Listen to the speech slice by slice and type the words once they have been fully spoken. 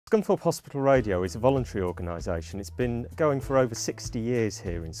Scunthorpe Hospital Radio is a voluntary organisation. It's been going for over 60 years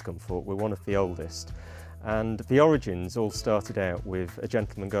here in Scunthorpe. We're one of the oldest. And the origins all started out with a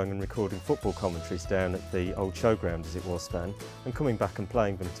gentleman going and recording football commentaries down at the old showground as it was then, and coming back and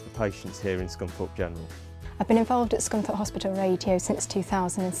playing them to the patients here in Scunthorpe General. I've been involved at Scunthorpe Hospital Radio since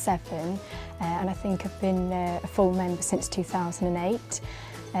 2007 and I think I've been a full member since 2008.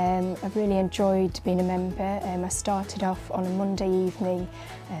 I've really enjoyed being a member. I started off on a Monday evening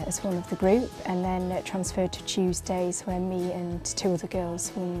as one of the group and then transferred to Tuesdays where me and two other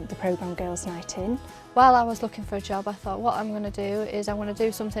girls won the programme Girls' Night In. While I was looking for a job, I thought what I'm going to do is I want to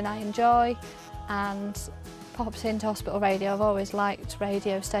do something I enjoy and popped into hospital radio. I've always liked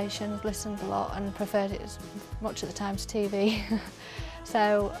radio stations, listened a lot and preferred it as much at the time to TV.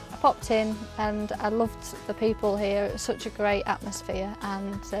 So I popped in and I loved the people here. It was such a great atmosphere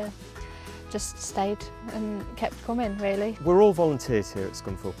and just stayed and kept coming really. We're all volunteers here at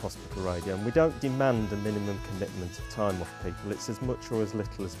Scunthorpe Hospital Radio and we don't demand a minimum commitment of time off people. It's as much or as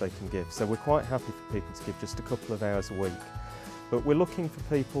little as they can give. So we're quite happy for people to give just a couple of hours a week. But we're looking for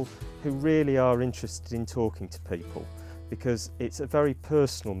people who really are interested in talking to people, because it's a very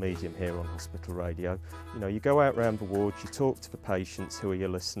personal medium here on hospital radio. You know, you go out round the wards, you talk to the patients who are your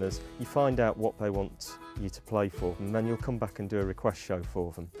listeners, you find out what they want you to play for them, and then you'll come back and do a request show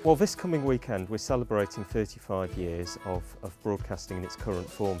for them. Well, this coming weekend we're celebrating 35 years of broadcasting in its current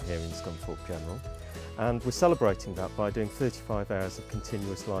form here in Scunthorpe General. And we're celebrating that by doing 35 hours of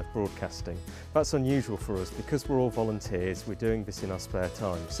continuous live broadcasting. That's unusual for us because we're all volunteers, we're doing this in our spare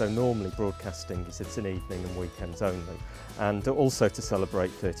time. So normally broadcasting is at an evening and weekends only. And also to celebrate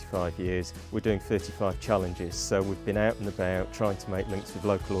 35 years, we're doing 35 challenges. So we've been out and about trying to make links with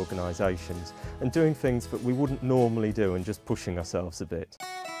local organisations and doing things that we wouldn't normally do and just pushing ourselves a bit.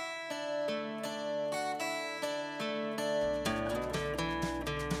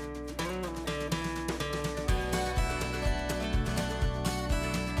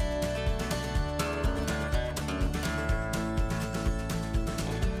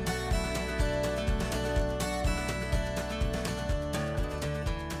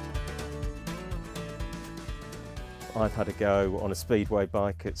 I've had a go on a speedway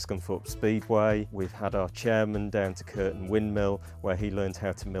bike at Scunthorpe Speedway. We've had our chairman down to Curtin Windmill where he learned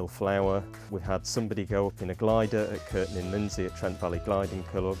how to mill flour. We've had somebody go up in a glider at Curtin in Lindsay at Trent Valley Gliding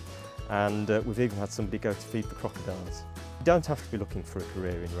Club, and we've even had somebody go to feed the crocodiles. You don't have to be looking for a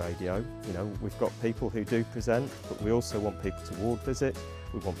career in radio. You know, we've got people who do present, but we also want people to ward visit,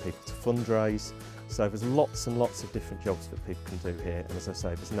 we want people to fundraise. So there's lots and lots of different jobs that people can do here, and as I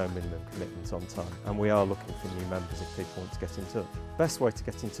say, there's no minimum commitment on time, and we are looking for new members if people want to get in touch. Best way to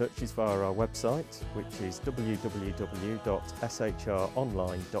get in touch is via our website, which is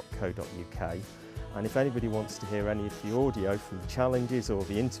www.shronline.co.uk, and if anybody wants to hear any of the audio from the challenges or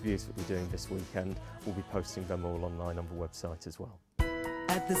the interviews that we're doing this weekend, we'll be posting them all online on the website as well.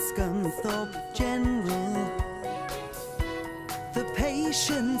 At the Scunthorpe General, the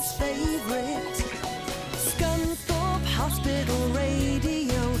patient's favourite, Scunthorpe Hospital